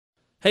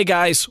Hey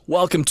guys,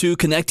 welcome to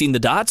Connecting the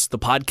Dots, the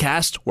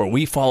podcast where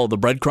we follow the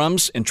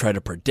breadcrumbs and try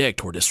to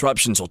predict where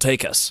disruptions will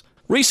take us.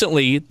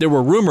 Recently, there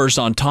were rumors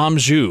on Tom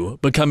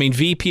Zhu becoming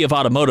VP of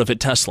Automotive at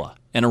Tesla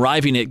and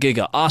arriving at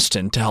Giga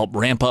Austin to help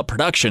ramp up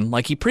production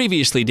like he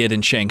previously did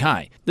in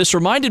Shanghai. This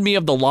reminded me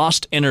of the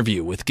lost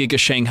interview with Giga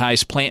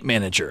Shanghai's plant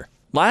manager.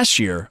 Last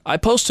year, I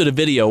posted a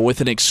video with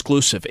an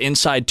exclusive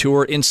inside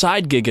tour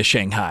inside Giga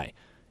Shanghai.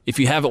 If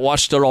you haven't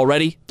watched it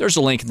already, there's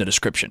a link in the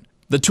description.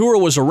 The tour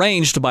was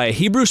arranged by a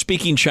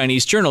Hebrew-speaking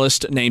Chinese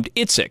journalist named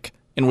Itsik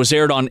and was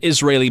aired on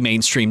Israeli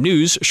mainstream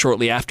news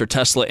shortly after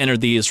Tesla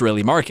entered the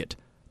Israeli market.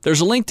 There's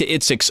a link to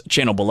Itsik's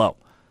channel below.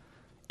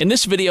 In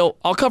this video,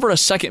 I'll cover a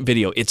second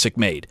video Itsik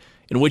made,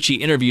 in which he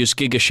interviews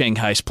Giga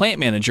Shanghai's plant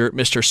manager,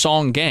 Mr.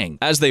 Song Gang,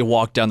 as they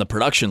walk down the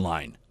production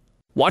line.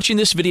 Watching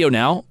this video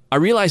now, I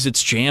realize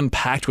it's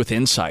jam-packed with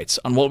insights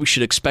on what we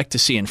should expect to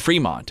see in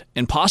Fremont,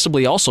 and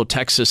possibly also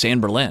Texas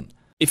and Berlin.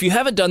 If you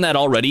haven't done that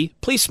already,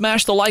 please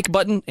smash the like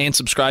button and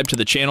subscribe to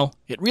the channel.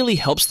 It really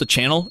helps the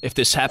channel if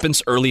this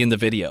happens early in the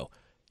video.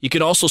 You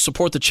can also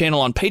support the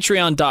channel on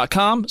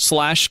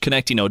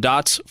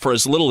patreon.com/connectingnodots for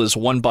as little as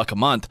 $1 a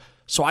month,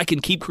 so I can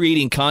keep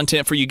creating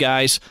content for you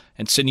guys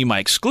and send you my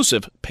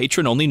exclusive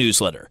patron-only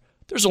newsletter.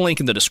 There's a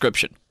link in the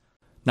description.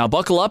 Now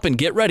buckle up and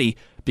get ready,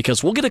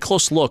 because we'll get a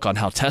close look on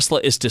how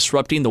Tesla is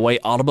disrupting the way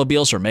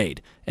automobiles are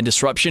made, and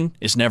disruption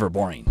is never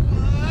boring.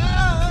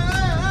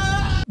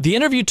 The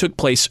interview took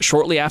place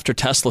shortly after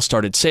Tesla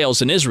started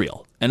sales in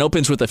Israel and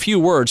opens with a few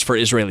words for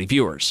Israeli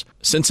viewers.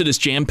 Since it is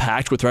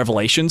jam-packed with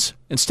revelations,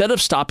 instead of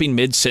stopping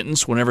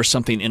mid-sentence whenever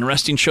something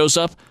interesting shows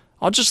up,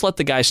 I'll just let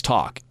the guys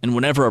talk, and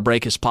whenever a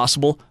break is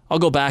possible, I'll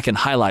go back and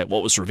highlight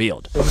what was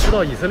revealed. 我们知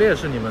道以色列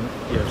是你们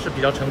也是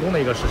比较成功的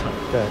一个市场，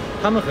对，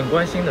他们很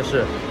关心的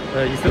是，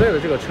以色列的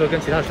这个车跟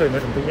其他车有没有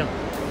什么不一样？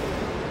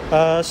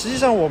实际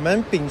上我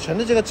们秉承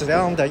的这个质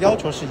量的要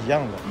求是一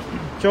样的。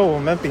就我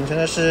们秉承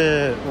的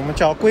是我们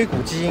叫硅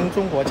谷基因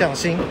中国匠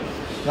心，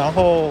然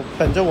后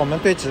本着我们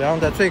对质量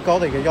的最高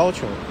的一个要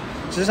求，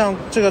实际上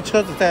这个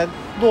车子在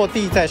落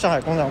地在上海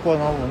工厂过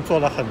程中，我们做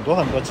了很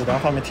多质量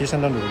方面提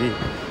升的努力，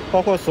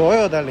包括所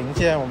有的零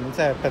件，我们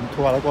在本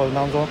土化的过程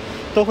当中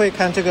都会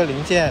看这个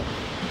零件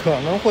可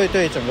能会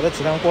对整个的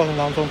质量过程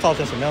当中造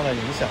成什么样的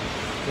影响，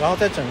然后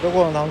在整个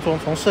过程当中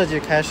从设计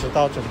开始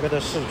到整个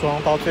的试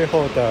装到最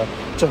后的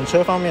整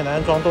车方面的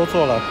安装都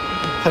做了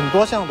很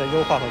多项的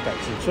优化和改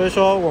进，所以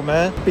说我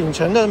们秉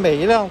承的每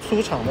一辆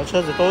出厂的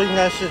车子都应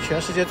该是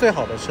全世界最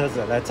好的车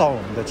子来造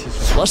我们的汽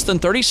车。 Less than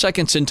 30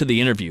 seconds into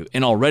the interview,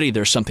 and already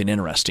there's something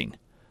interesting.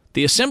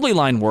 The assembly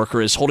line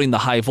worker is holding the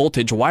high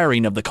voltage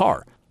wiring of the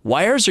car.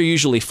 Wires are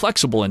usually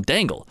flexible and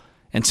dangle,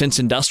 and since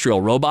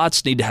industrial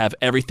robots need to have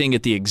everything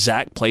at the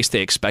exact place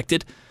they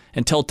expected,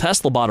 until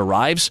Tesla Bot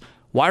arrives,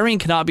 wiring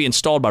cannot be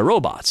installed by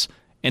robots,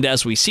 and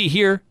as we see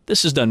here,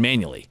 this is done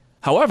manually.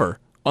 However,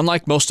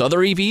 unlike most other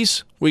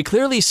EVs, we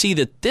clearly see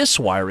that this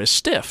wire is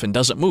stiff and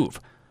doesn't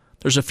move.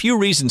 There's a few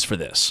reasons for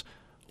this.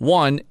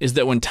 One is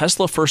that when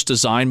Tesla first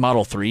designed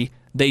Model 3,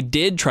 they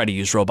did try to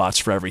use robots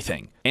for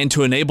everything. And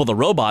to enable the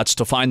robots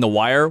to find the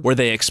wire where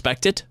they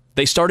expect it,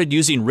 they started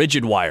using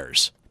rigid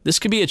wires. This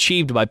can be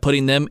achieved by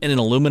putting them in an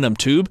aluminum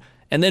tube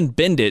and then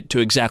bend it to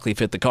exactly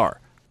fit the car.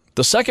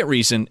 The second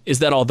reason is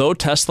that although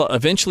Tesla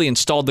eventually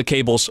installed the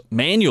cables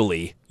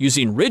manually,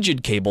 using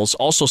rigid cables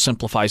also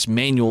simplifies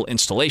manual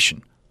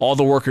installation. All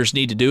the workers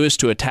need to do is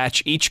to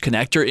attach each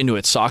connector into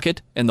its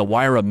socket, and the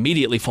wire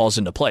immediately falls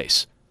into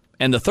place.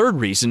 And the third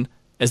reason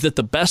is that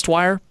the best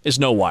wire is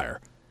no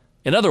wire.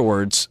 In other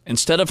words,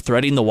 instead of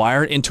threading the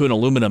wire into an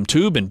aluminum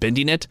tube and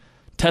bending it,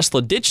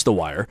 Tesla ditched the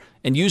wire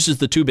and uses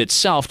the tube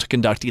itself to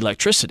conduct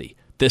electricity.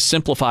 This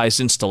simplifies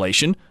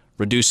installation,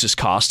 reduces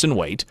cost and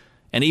weight,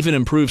 and even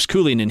improves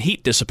cooling and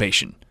heat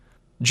dissipation.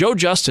 Joe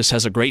Justice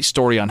has a great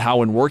story on how,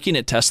 when working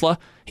at Tesla,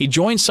 he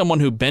joined someone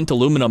who bent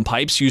aluminum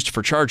pipes used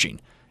for charging,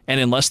 and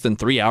in less than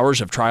 3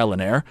 hours of trial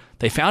and error,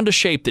 they found a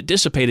shape that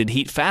dissipated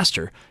heat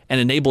faster and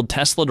enabled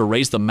Tesla to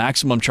raise the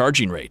maximum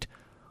charging rate.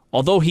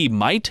 Although he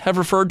might have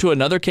referred to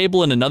another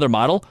cable in another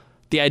model,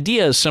 the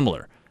idea is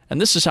similar, and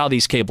this is how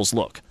these cables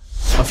look.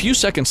 A few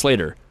seconds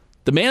later,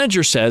 the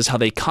manager says how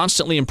they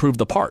constantly improve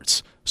the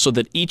parts so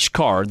that each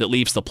car that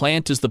leaves the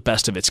plant is the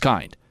best of its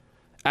kind.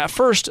 At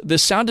first,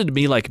 this sounded to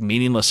me like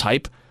meaningless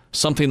hype,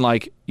 something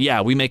like,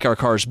 yeah, we make our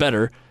cars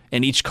better,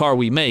 and each car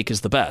we make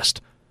is the best.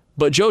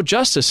 But Joe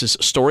Justice's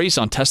stories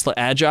on Tesla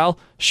AGILE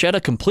shed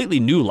a completely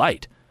new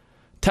light.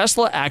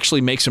 Tesla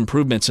actually makes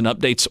improvements and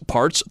updates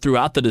parts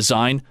throughout the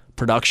design,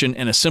 production,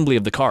 and assembly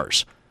of the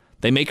cars.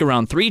 They make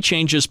around 3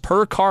 changes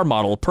per car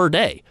model per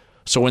day,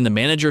 so when the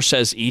manager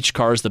says each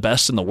car is the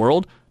best in the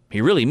world,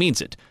 he really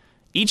means it.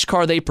 Each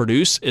car they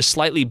produce is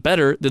slightly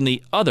better than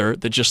the other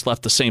that just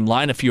left the same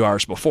line a few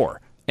hours before,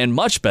 and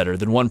much better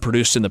than one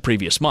produced in the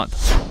previous month.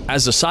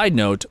 As a side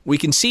note, we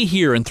can see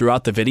here and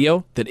throughout the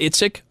video that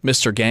Itsik,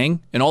 Mr.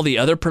 Gang, and all the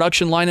other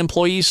production line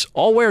employees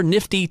all wear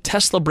nifty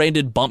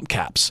Tesla-branded bump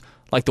caps,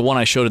 like the one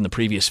I showed in the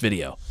previous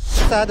video.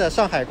 它的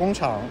上海工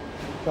厂，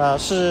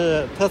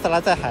是特斯拉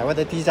在海外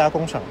的第一家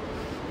工厂。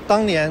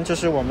当年就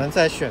是我们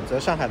在选择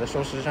上海的时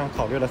候，实际上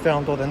考虑了非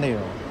常多的内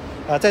容，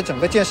在整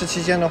个建设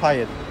期间的话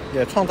也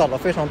创造了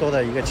非常多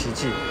的一个奇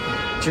迹。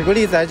举个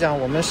例子来讲，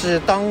我们是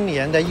当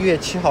年的1月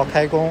7号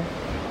开工，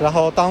然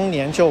后当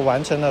年就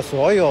完成了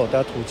所有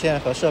的土建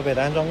和设备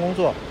的安装工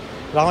作，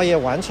然后也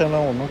完成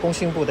了我们工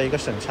信部的一个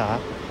审查，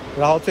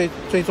然后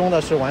最终的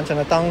是完成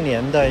了当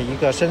年的一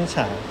个生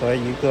产和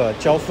一个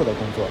交付的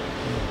工作。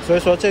所以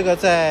说这个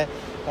在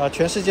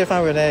全世界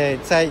范围内，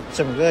在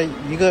整个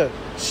一个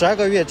12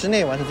个月之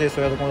内完成这些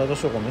所有的工作都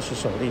是我们是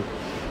首例。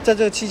在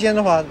这个期间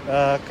的话，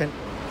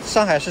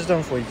上海市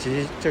政府以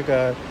及这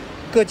个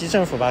各级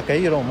政府吧，给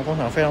予了我们工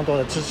厂非常多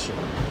的支持。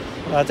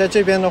在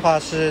这边的话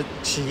是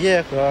企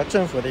业和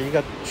政府的一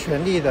个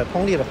全力的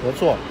通力的合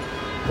作，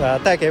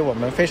带给我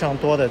们非常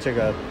多的这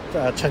个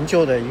成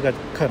就的一个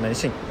可能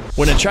性。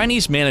When a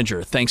Chinese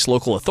manager thanks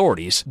local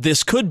authorities,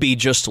 this could be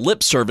just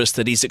lip service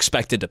that he's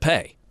expected to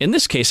pay. In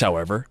this case,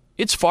 however,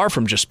 it's far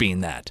from just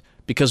being that,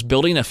 because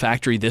building a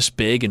factory this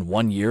big in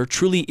 1 year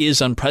truly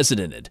is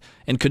unprecedented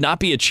and could not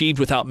be achieved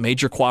without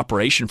major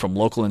cooperation from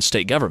local and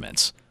state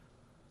governments.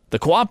 The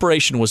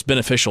cooperation was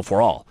beneficial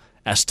for all,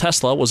 as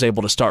Tesla was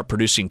able to start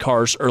producing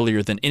cars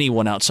earlier than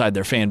anyone outside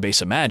their fan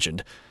base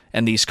imagined,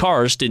 and these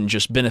cars didn't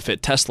just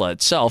benefit Tesla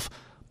itself,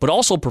 but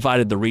also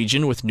provided the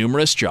region with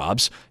numerous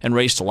jobs and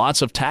raised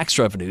lots of tax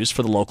revenues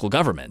for the local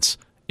governments.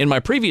 In my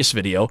previous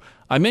video,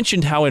 I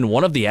mentioned how in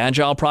one of the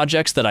Agile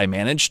projects that I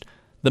managed,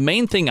 the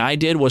main thing I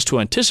did was to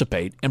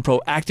anticipate and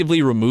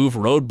proactively remove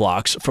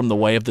roadblocks from the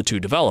way of the two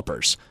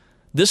developers.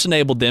 This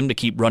enabled them to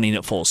keep running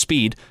at full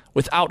speed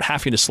without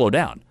having to slow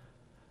down.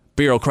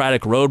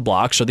 Bureaucratic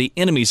roadblocks are the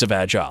enemies of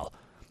Agile,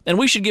 and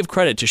we should give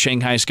credit to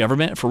Shanghai's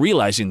government for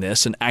realizing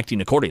this and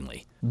acting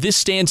accordingly. This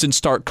stands in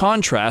stark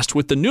contrast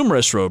with the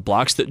numerous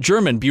roadblocks that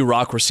German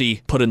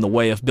bureaucracy put in the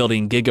way of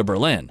building Giga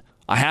Berlin.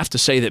 I have to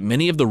say that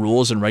many of the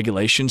rules and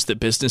regulations that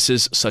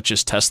businesses such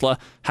as Tesla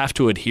have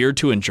to adhere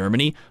to in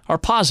Germany are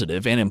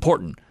positive and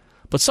important,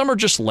 but some are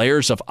just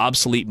layers of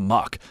obsolete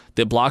muck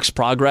that blocks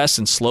progress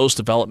and slows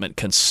development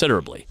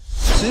considerably.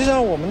 实际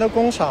上我们的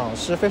工厂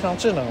是非常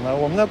智能的，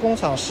我们的工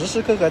厂时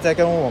时刻刻在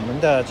跟我们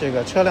的这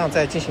个车辆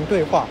在进行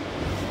对话。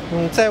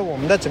在我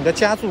们的整个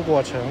加速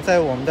过程，在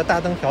我们的大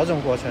灯调整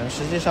过程，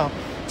实际上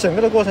整个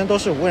的过程都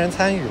是无人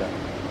参与的，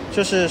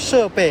就是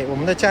设备，我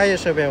们的加热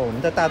设备，我们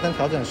的大灯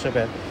调整设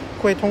备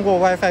会通过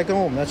WiFi 跟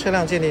我们的车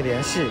辆建立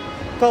联系，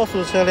告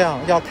诉车辆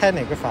要开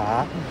哪个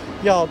阀，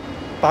要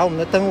把我们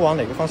的灯往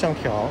哪个方向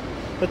调。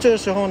那这个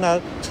时候呢，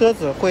车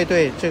子会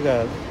对这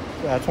个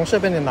从设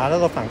备里拿到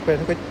的反馈，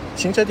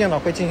行车电脑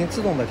会进行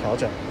自动的调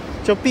整，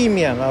就避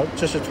免了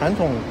就是传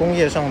统工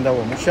业上的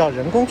我们需要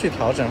人工去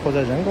调整或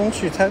者人工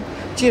去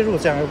介入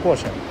这样一个过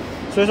程。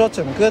所以说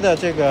整个的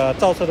这个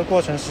造车的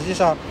过程，实际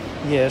上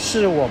也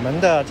是我们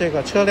的这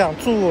个车辆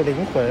注入灵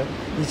魂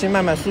已经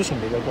慢慢苏醒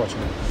的一个过程。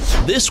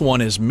This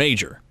one is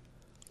major.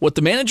 What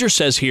the manager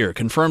says here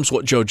confirms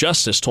what Joe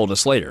Justice told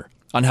us later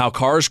on how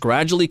cars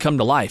gradually come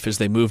to life as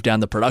they move down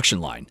the production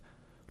line.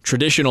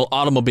 Traditional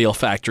automobile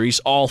factories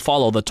all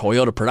follow the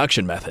Toyota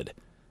production method.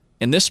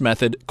 In this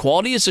method,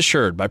 quality is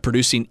assured by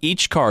producing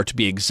each car to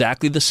be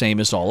exactly the same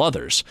as all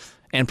others,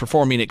 and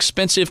performing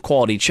expensive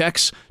quality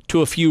checks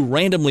to a few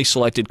randomly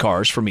selected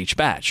cars from each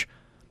batch.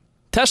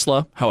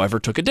 Tesla, however,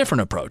 took a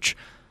different approach.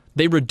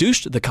 They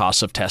reduced the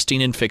costs of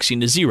testing and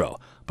fixing to zero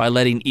by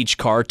letting each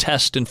car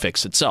test and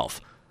fix itself.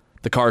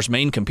 The car's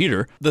main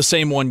computer, the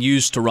same one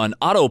used to run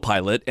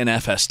autopilot and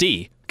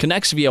FSD,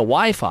 connects via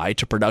Wi-Fi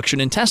to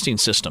production and testing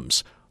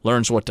systems,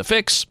 learns what to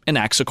fix, and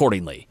acts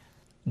accordingly.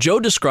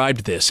 Joe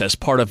described this as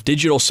part of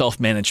digital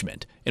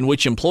self-management, in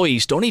which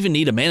employees don't even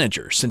need a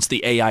manager since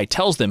the AI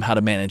tells them how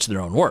to manage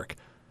their own work.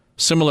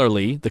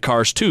 Similarly, the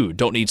cars too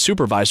don't need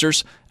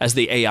supervisors, as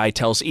the AI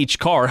tells each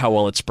car how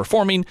well it's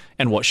performing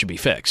and what should be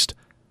fixed.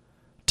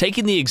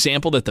 Taking the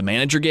example that the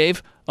manager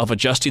gave of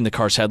adjusting the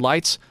car's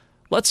headlights,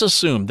 let's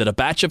assume that a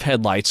batch of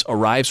headlights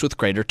arrives with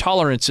greater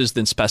tolerances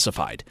than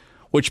specified,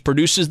 which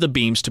produces the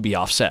beams to be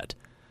offset.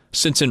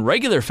 Since in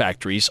regular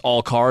factories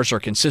all cars are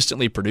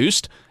consistently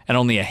produced and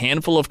only a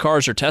handful of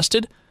cars are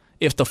tested,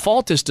 if the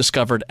fault is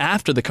discovered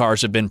after the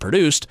cars have been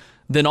produced,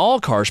 then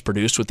all cars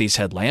produced with these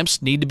headlamps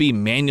need to be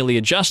manually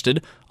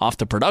adjusted off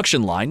the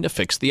production line to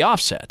fix the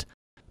offset.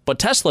 But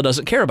Tesla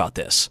doesn't care about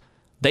this.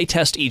 They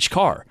test each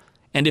car,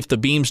 and if the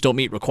beams don't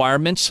meet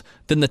requirements,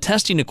 then the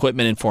testing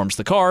equipment informs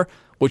the car,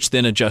 which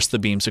then adjusts the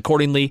beams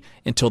accordingly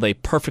until they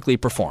perfectly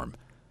perform.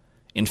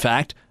 In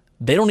fact,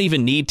 they don't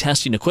even need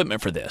testing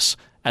equipment for this,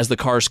 as the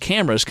car's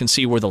cameras can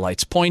see where the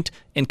lights point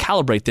and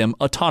calibrate them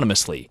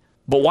autonomously.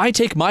 But why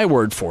take my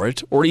word for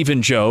it, or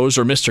even Joe's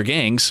or Mr.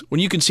 Gang's, when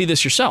you can see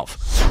this yourself?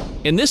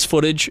 In this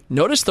footage,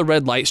 notice the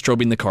red light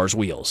strobing the car's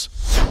wheels.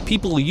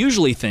 People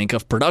usually think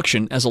of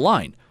production as a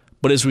line,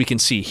 but as we can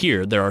see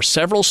here, there are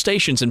several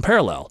stations in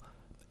parallel.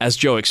 As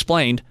Joe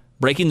explained,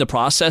 breaking the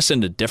process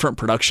into different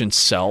production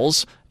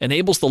cells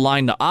enables the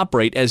line to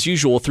operate as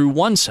usual through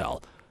one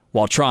cell,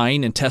 while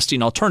trying and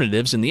testing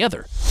alternatives in the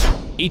other.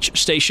 Each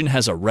station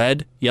has a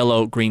red,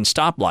 yellow, green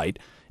stoplight,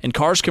 and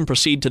cars can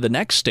proceed to the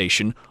next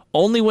station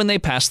only when they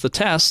pass the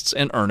tests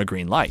and earn a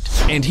green light.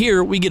 And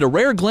here we get a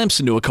rare glimpse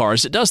into a car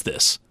as it does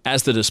this.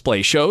 As the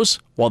display shows,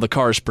 while the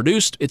car is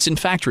produced, it's in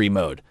factory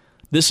mode.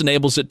 This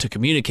enables it to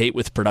communicate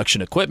with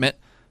production equipment,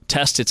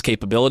 test its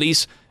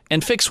capabilities,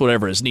 and fix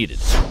whatever is needed.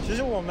 其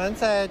实我们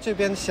在这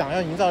边想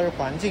要营造一个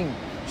环境，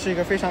是一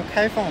个非常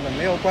开放的、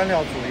没有官僚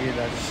主义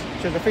的，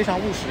就是非常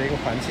务实的一个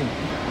环境。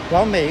然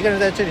后每一个人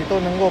在这里都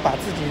能够把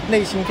自己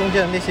内心中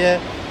间的那些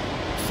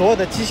所有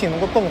的激情能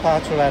够迸发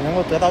出来，能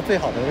够得到最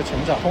好的一个成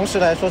长。同时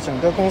来说，整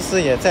个公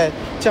司也在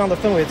这样的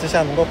氛围之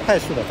下能够快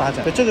速的发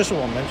展。所以这个是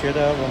我们觉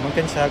得我们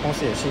跟其他公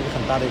司也是一个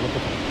很大的一个不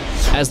同。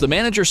As the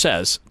manager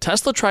says,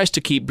 Tesla tries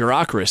to keep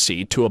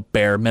bureaucracy to a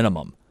bare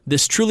minimum.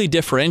 This truly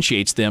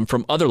differentiates them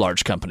from other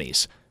large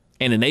companies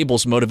and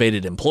enables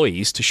motivated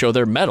employees to show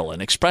their mettle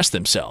and express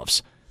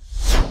themselves.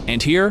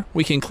 And here,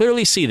 we can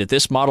clearly see that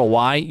this Model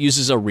Y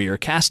uses a rear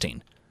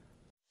casting.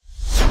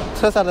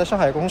 特斯拉的上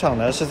海工厂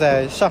呢是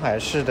在上海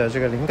市的这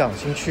个临港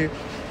新区，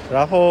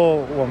然后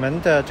我们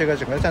的这个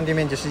整个占地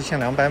面积是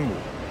1200亩，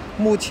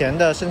目前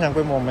的生产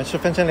规模我们是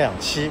分成2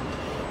期，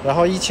然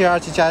后1期、2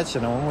期加一起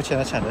呢，我们目前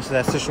的产能是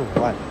在45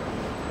万。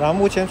然后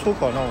目前出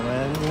口呢，我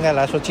们应该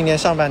来说，今年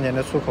上半年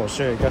的出口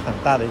是有一个很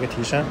大的一个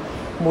提升，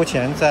目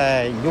前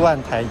在1万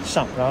台以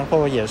上，然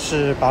后也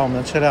是把我们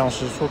的车辆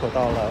是出口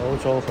到了欧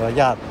洲和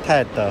亚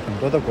太的很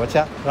多的国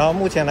家。然后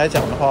目前来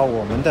讲的话，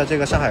我们的这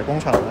个上海工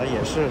厂呢，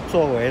也是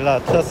作为了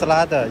特斯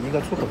拉的一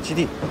个出口基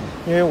地，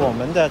因为我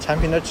们的产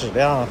品的质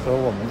量和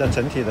我们的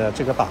整体的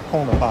这个把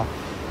控的话，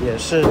也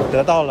是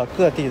得到了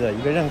各地的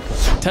一个认可。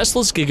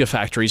Tesla's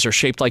gigafactories are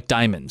shaped like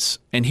diamonds,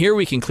 and here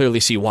we can clearly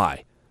see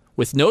why.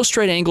 With no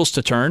straight angles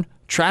to turn,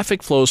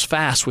 traffic flows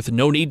fast with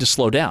no need to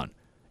slow down.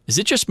 Is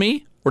it just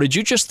me, or did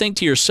you just think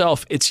to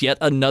yourself it's yet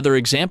another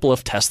example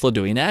of Tesla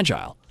doing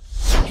Agile?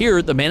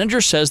 Here, the manager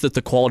says that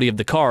the quality of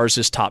the cars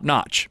is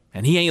top-notch,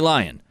 and he ain't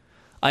lying.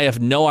 I have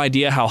no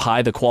idea how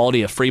high the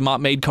quality of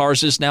Fremont-made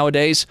cars is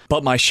nowadays,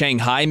 but my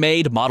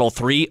Shanghai-made Model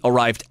 3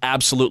 arrived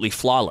absolutely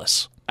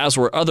flawless, as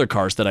were other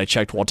cars that I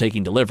checked while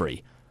taking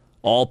delivery.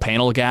 All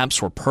panel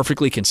gaps were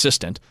perfectly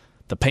consistent,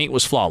 the paint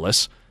was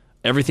flawless,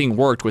 everything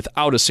worked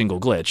without a single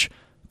glitch.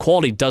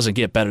 Quality doesn't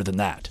get better than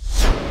that.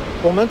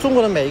 我们中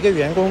国的每一个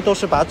员工都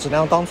是把质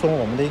量当成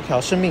我们的一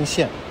条生命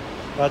线，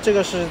这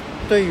个是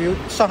对于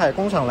上海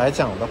工厂来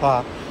讲的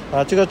话，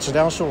这个质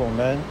量是我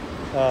们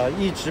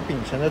一直秉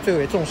承的最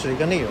为重视的一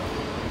个内容。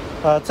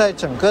在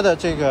整个的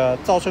这个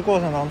造车过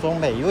程当中，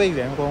每一位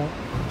员工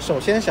首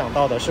先想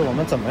到的是我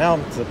们怎么样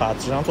子把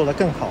质量做得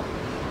更好。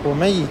我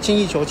们以精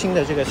益求精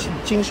的这个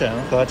精神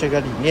和这个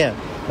理念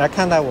来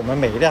看待我们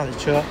每一辆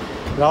车，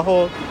然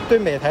后对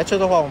每台车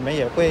的话，我们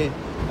也会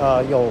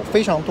有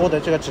非常多的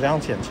这个质量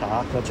检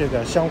查和这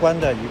个相关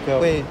的一个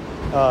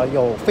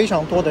有非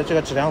常多的这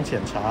个质量检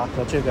查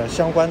和这个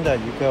相关的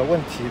一个问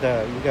题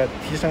的一个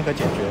提升和解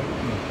决。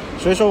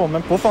所以说我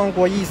们不放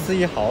过一丝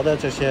一毫的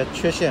这些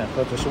缺陷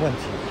或者是问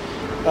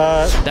题。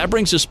That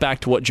brings us back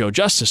to what Joe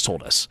Justice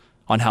told us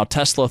on how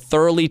Tesla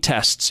thoroughly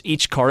tests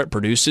each car it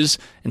produces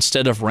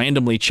instead of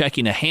randomly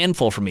checking a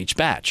handful from each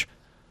batch.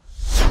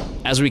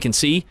 As we can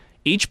see,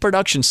 each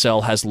production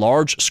cell has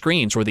large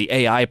screens where the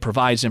AI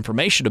provides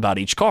information about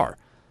each car.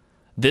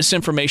 This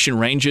information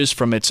ranges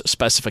from its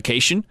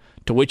specification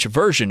to which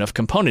version of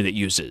component it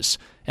uses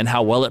and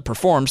how well it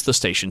performs the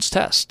station's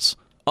tests.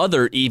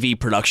 Other EV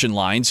production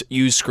lines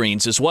use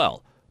screens as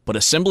well, but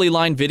assembly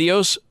line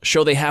videos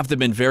show they have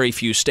them in very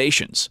few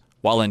stations,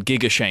 while in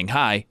Giga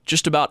Shanghai,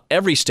 just about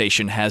every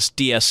station has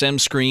DSM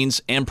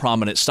screens and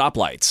prominent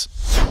stoplights.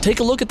 Take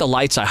a look at the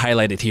lights I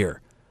highlighted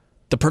here.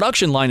 The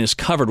production line is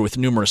covered with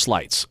numerous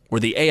lights, where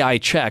the AI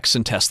checks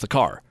and tests the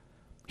car.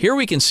 Here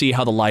we can see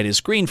how the light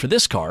is green for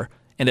this car,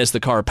 and as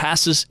the car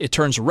passes, it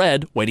turns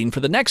red, waiting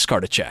for the next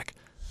car to check.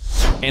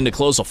 And to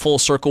close a full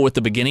circle with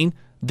the beginning,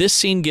 this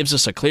scene gives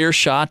us a clear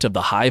shot of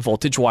the high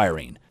voltage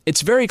wiring.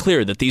 It's very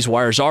clear that these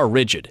wires are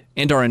rigid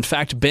and are in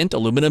fact bent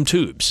aluminum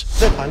tubes.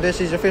 这团队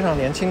是一支非常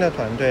年轻的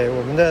团队，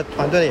我们的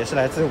团队也是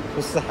来自五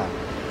湖四海。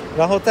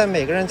然后在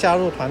每个人加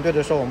入团队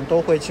的时候，我们都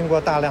会经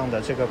过大量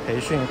的这个培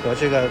训和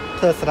这个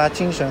特斯拉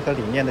精神和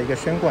理念的一个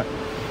宣贯。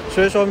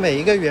所以说每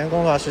一个员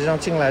工的话，实际上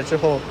进来之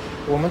后，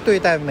我们对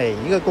待每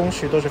一个工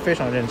序都是非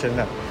常认真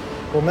的。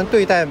我们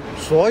对待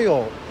所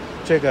有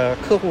这个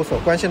客户所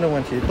关心的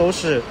问题，都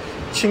是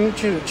倾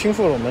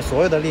覆了我们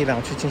所有的力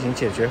量去进行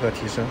解决和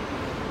提升。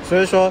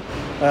所以说，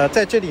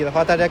在这里的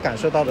话，大家感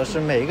受到的是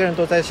每一个人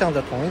都在向着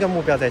同一个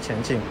目标在前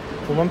进，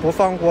我们不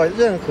放过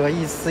任何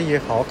一丝一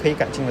毫可以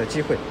改进的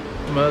机会。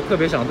我们特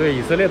别想对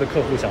以色列的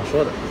客户想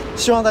说的，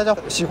希望大家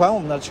喜欢我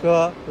们的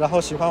车，然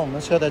后喜欢我们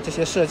车的这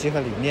些设计和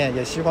理念，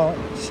也希望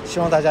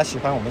大家喜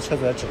欢我们车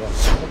子的质量。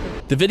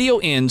The video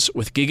ends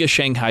with Giga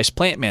Shanghai's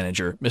plant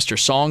manager, Mr.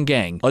 Song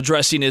Gang,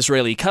 addressing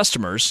Israeli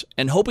customers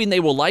and hoping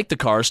they will like the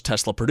cars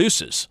Tesla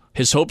produces.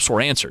 His hopes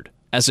were answered,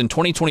 as in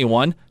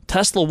 2021,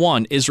 Tesla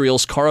won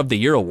Israel's Car of the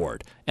Year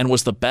award and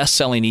was the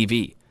best-selling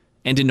EV.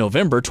 And in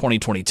November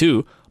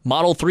 2022,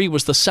 Model 3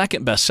 was the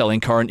second best-selling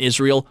car in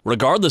Israel,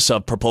 regardless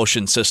of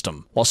propulsion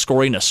system, while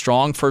scoring a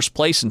strong first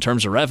place in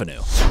terms of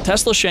revenue.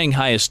 Tesla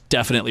Shanghai is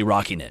definitely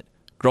rocking it,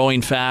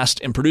 growing fast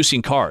and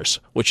producing cars,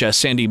 which, as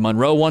Sandy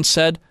Munro once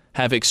said,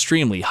 have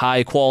extremely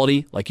high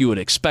quality like you would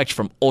expect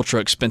from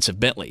ultra-expensive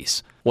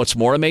Bentleys. What's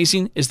more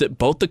amazing is that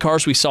both the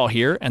cars we saw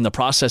here and the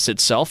process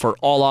itself are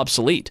all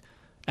obsolete.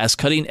 As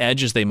cutting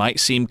edge as they might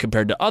seem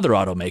compared to other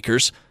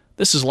automakers,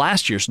 this is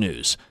last year's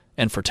news.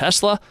 And for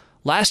Tesla,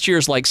 last year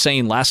is like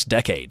saying last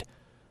decade.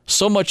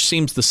 So much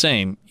seems the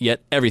same,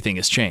 yet everything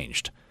has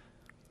changed.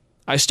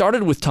 I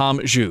started with Tom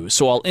Zhu,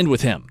 so I'll end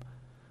with him.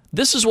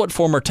 This is what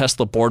former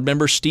Tesla board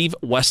member Steve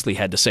Wesley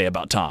had to say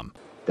about Tom.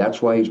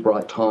 That's why he's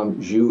brought Tom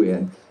Zhu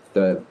in,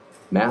 the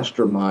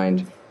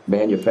mastermind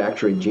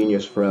manufacturing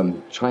genius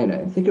from China.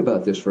 And think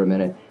about this for a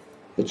minute.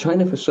 The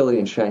China facility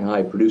in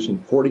Shanghai producing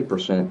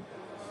 40%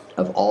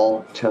 of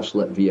all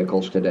Tesla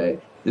vehicles today.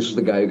 This is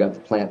the guy who got the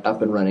plant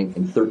up and running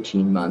in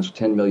 13 months,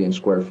 10 million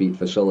square feet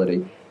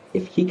facility.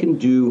 If he can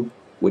do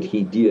what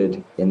he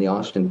did in the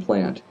Austin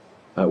plant,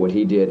 what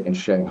he did in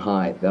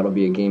Shanghai, that'll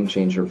be a game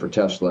changer for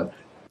Tesla.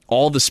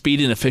 All the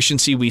speed and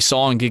efficiency we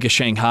saw in Giga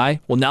Shanghai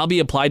will now be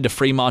applied to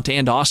Fremont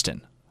and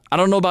Austin. I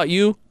don't know about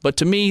you, but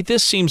to me,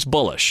 this seems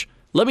bullish.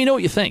 Let me know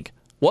what you think.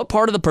 What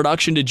part of the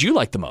production did you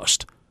like the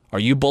most? Are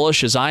you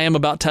bullish as I am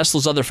about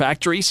Tesla's other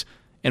factories?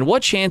 And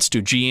what chance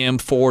do GM,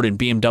 Ford, and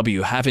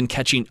BMW have in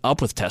catching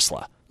up with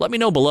Tesla? Let me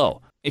know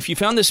below. If you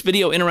found this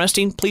video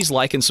interesting, please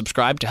like and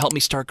subscribe to help me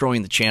start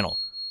growing the channel.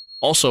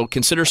 Also,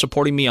 consider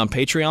supporting me on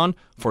Patreon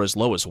for as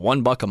low as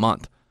 $1 a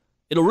month.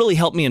 It'll really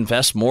help me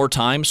invest more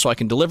time so I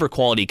can deliver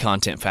quality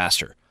content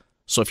faster.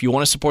 So if you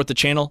want to support the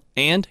channel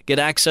and get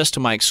access to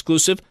my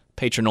exclusive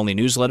patron-only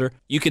newsletter,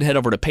 you can head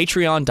over to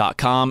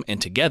patreon.com and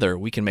together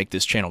we can make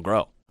this channel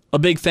grow. A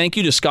big thank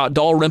you to Scott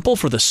Dalrymple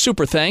for the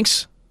super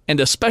thanks, and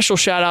a special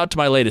shout out to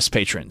my latest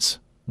patrons: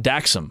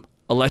 Daxum,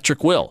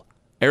 Electric Will,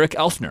 Eric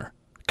Elfner,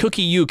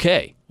 Cookie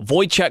UK,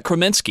 Wojciech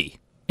Kremensky,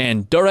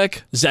 and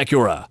Durek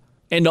Zakura.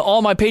 And to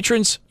all my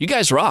patrons, you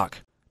guys rock.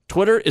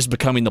 Twitter is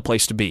becoming the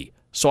place to be,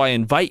 so I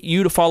invite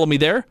you to follow me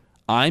there.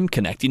 I'm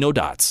Connecting No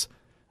Dots.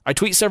 I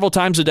tweet several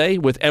times a day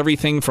with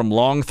everything from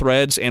long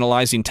threads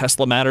analyzing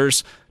Tesla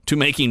matters to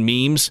making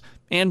memes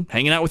and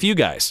hanging out with you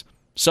guys.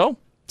 So,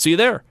 see you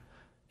there.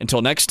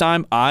 Until next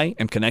time, I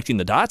am Connecting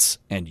the Dots,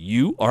 and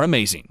you are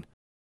amazing.